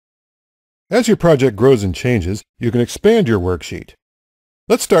As your project grows and changes, you can expand your worksheet.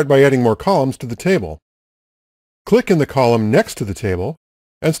 Let's start by adding more columns to the table. Click in the column next to the table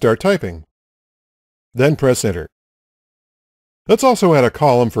and start typing. Then press Enter. Let's also add a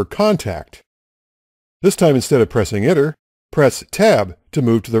column for contact. This time, instead of pressing Enter, press Tab to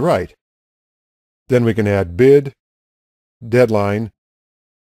move to the right. Then we can add bid, deadline,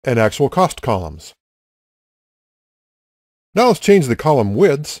 and actual cost columns. Now let's change the column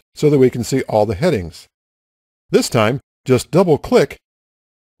widths so that we can see all the headings. This time, just double-click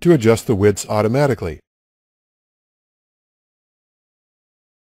to adjust the widths automatically.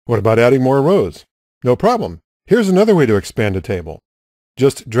 What about adding more rows? No problem. Here's another way to expand a table.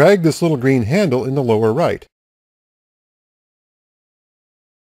 Just drag this little green handle in the lower right.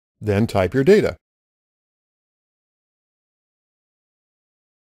 Then type your data.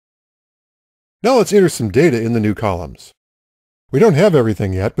 Now let's enter some data in the new columns. We don't have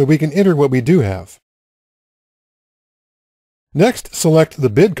everything yet, but we can enter what we do have. Next, select the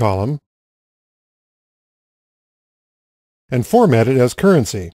bid column and format it as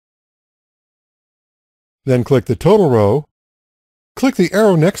currency. Then click the total row, click the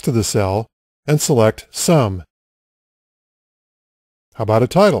arrow next to the cell, and select Sum. How about a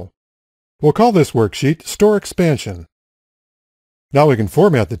title? We'll call this worksheet Store Expansion. Now we can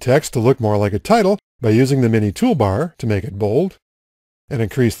format the text to look more like a title by using the mini toolbar to make it bold, and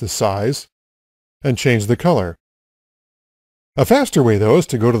increase the size, and change the color. A faster way, though, is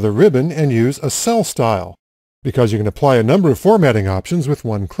to go to the ribbon and use a cell style, because you can apply a number of formatting options with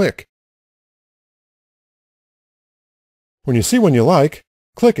one click. When you see one you like,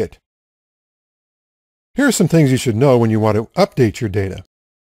 click it. Here are some things you should know when you want to update your data.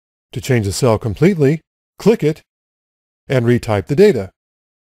 To change a cell completely, click it and retype the data.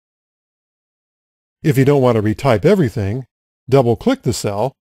 If you don't want to retype everything, double-click the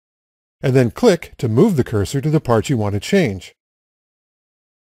cell and then click to move the cursor to the part you want to change.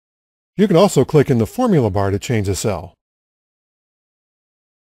 You can also click in the formula bar to change a cell.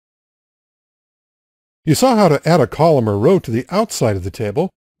 You saw how to add a column or row to the outside of the table,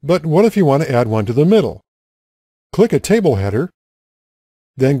 but what if you want to add one to the middle? Click a table header,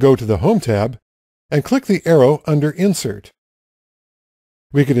 then go to the Home tab and click the arrow under Insert.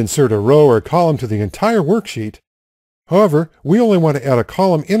 We could insert a row or column to the entire worksheet. However, we only want to add a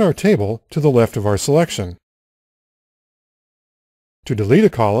column in our table to the left of our selection. To delete a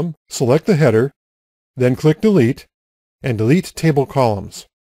column, select the header, then click Delete, and delete table columns.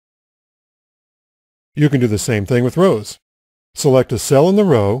 You can do the same thing with rows. Select a cell in the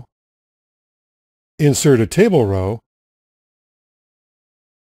row, insert a table row,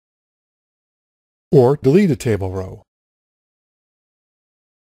 or delete a table row.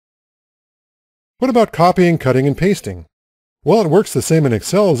 What about copying, cutting, and pasting? Well, it works the same in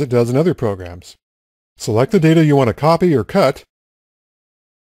Excel as it does in other programs. Select the data you want to copy or cut,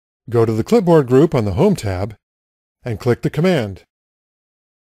 go to the clipboard group on the Home tab, and click the command.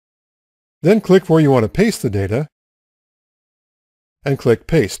 Then click where you want to paste the data, and click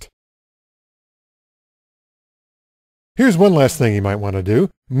Paste. Here's one last thing you might want to do: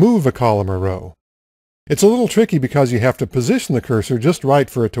 move a column or row. It's a little tricky because you have to position the cursor just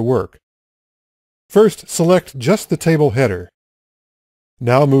right for it to work. First, select just the table header.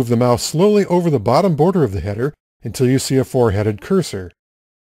 Now move the mouse slowly over the bottom border of the header until you see a four-headed cursor.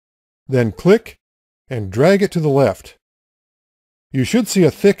 Then click and drag it to the left. You should see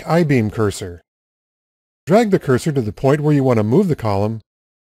a thick I-beam cursor. Drag the cursor to the point where you want to move the column,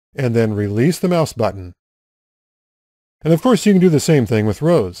 and then release the mouse button. And of course you can do the same thing with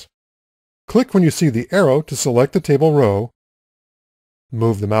rows. Click when you see the arrow to select the table row,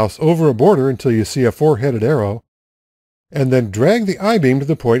 move the mouse over a border until you see a four-headed arrow, and then drag the I-beam to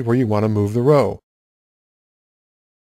the point where you want to move the row.